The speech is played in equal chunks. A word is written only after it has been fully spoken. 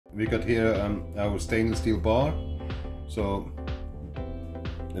we got here our stainless steel bar. So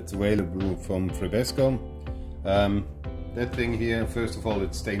it's available from FRIBESCO. That thing here, first of all,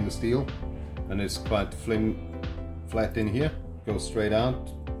 it's stainless steel and it's quite flat in here, goes straight out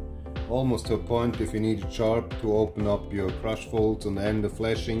almost to a point if you need it sharp to open up your crush folds on the end of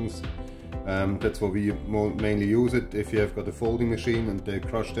flashings. That's what we mainly use it. If you have got a folding machine and they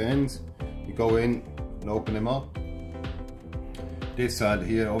crush the ends, you go in and open them up. This side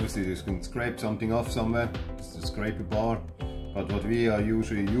here, obviously you can scrape something off somewhere, it's a scraper bar, but what we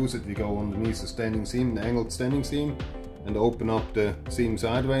usually use it, we go underneath the standing seam, the angled standing seam, and open up the seam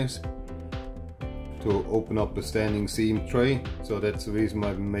sideways to open up the standing seam tray. So that's the reason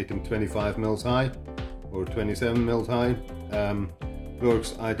why we made them 25 mils high or 27 mils high.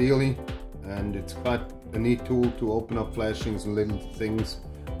 Works ideally, and it's quite a neat tool to open up flashings and little things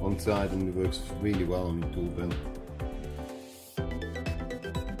on side, and it works really well on the tool belt.